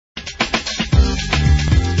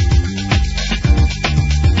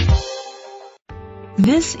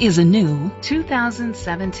This is a new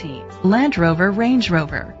 2017 Land Rover Range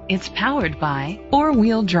Rover. It's powered by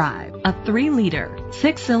four-wheel drive, a 3-liter,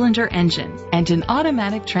 6-cylinder engine, and an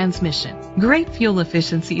automatic transmission. Great fuel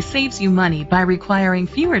efficiency saves you money by requiring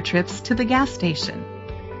fewer trips to the gas station.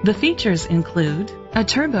 The features include a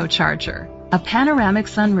turbocharger, a panoramic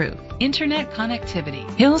sunroof, internet connectivity,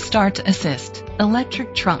 hill start assist,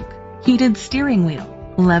 electric trunk, heated steering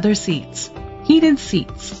wheel, leather seats,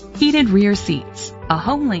 heated rear seats, a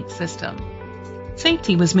home link system.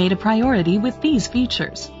 Safety was made a priority with these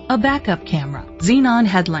features: a backup camera, xenon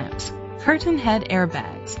headlamps, curtain head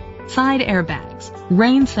airbags, side airbags,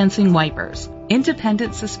 rain sensing wipers,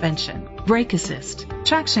 independent suspension, brake assist,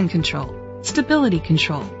 traction control, stability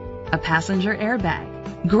control, a passenger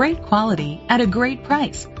airbag. Great quality at a great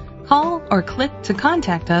price. Call or click to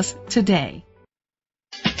contact us today.